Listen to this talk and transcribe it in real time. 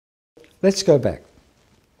let's go back.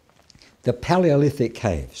 The Paleolithic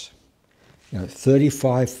caves,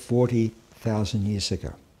 35, 40,000 years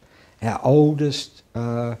ago, our oldest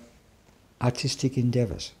artistic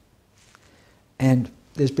endeavours. And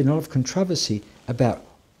there's been a lot of controversy about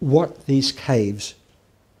what these caves,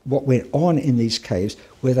 what went on in these caves,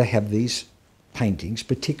 where they have these paintings,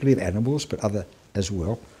 particularly of animals, but other as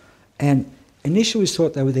well. And initially we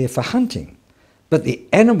thought they were there for hunting, but the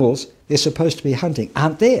animals they're supposed to be hunting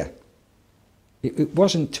aren't there. It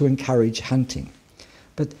wasn't to encourage hunting.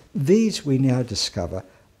 But these we now discover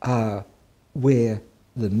are where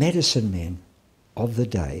the medicine men of the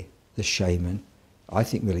day, the shaman, I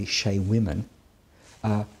think really Shay women,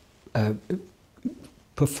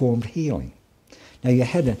 performed healing. Now you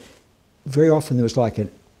had very often there was like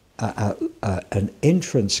an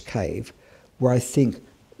entrance cave where I think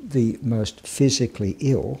the most physically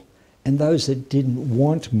ill and those that didn't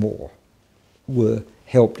want more were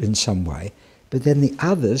helped in some way. But then the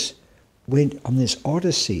others went on this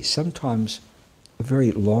odyssey, sometimes a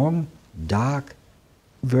very long, dark,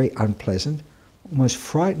 very unpleasant, almost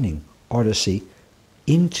frightening odyssey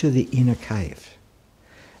into the inner cave.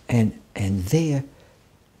 And there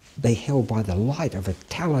they held by the light of a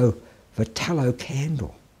tallow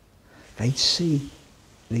candle. They'd see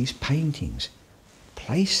these paintings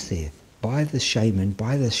placed there by the shaman,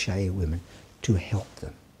 by the Shay women, to help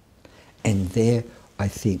them. And there, I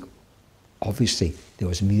think, obviously, there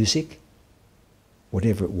was music,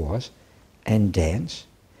 whatever it was, and dance.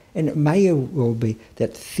 And it may well be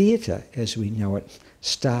that theatre, as we know it,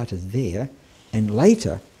 started there and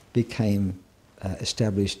later became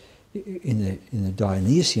established in the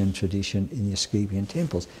Dionysian tradition in the Asclepian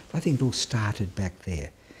temples. I think it all started back there,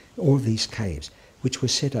 all these caves, which were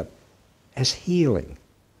set up as healing.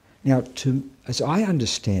 Now, as I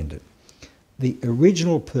understand it, the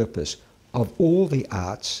original purpose of all the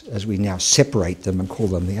arts, as we now separate them and call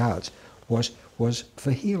them the arts, was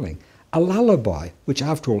for healing. A lullaby, which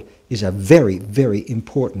after all is a very, very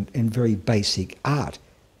important and very basic art,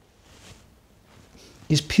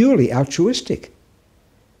 is purely altruistic.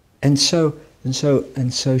 And so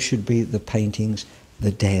should be the paintings,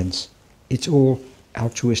 the dance. It's all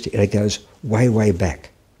altruistic, and it goes way, way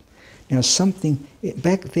back. Now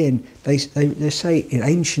back then, they say in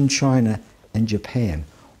ancient China and Japan,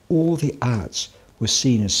 all the arts were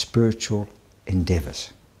seen as spiritual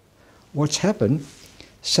endeavours. What's happened,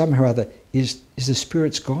 somehow or other, is the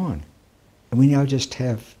spirit's gone. And we now just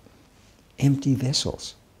have empty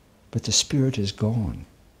vessels, but the spirit is gone.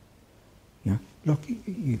 Look,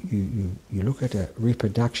 you look at a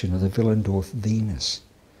reproduction of the Willendorf Venus,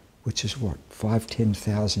 which is what, 5,000,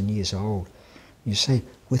 10,000 years old. You say,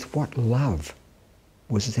 with what love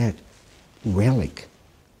was that relic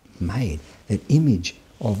made, that image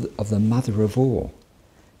of the mother of all?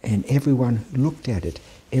 And everyone who looked at it,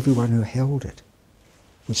 everyone who held it,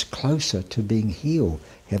 was closer to being healed,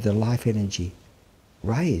 have their life energy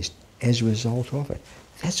raised as a result of it.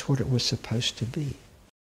 That's what it was supposed to be.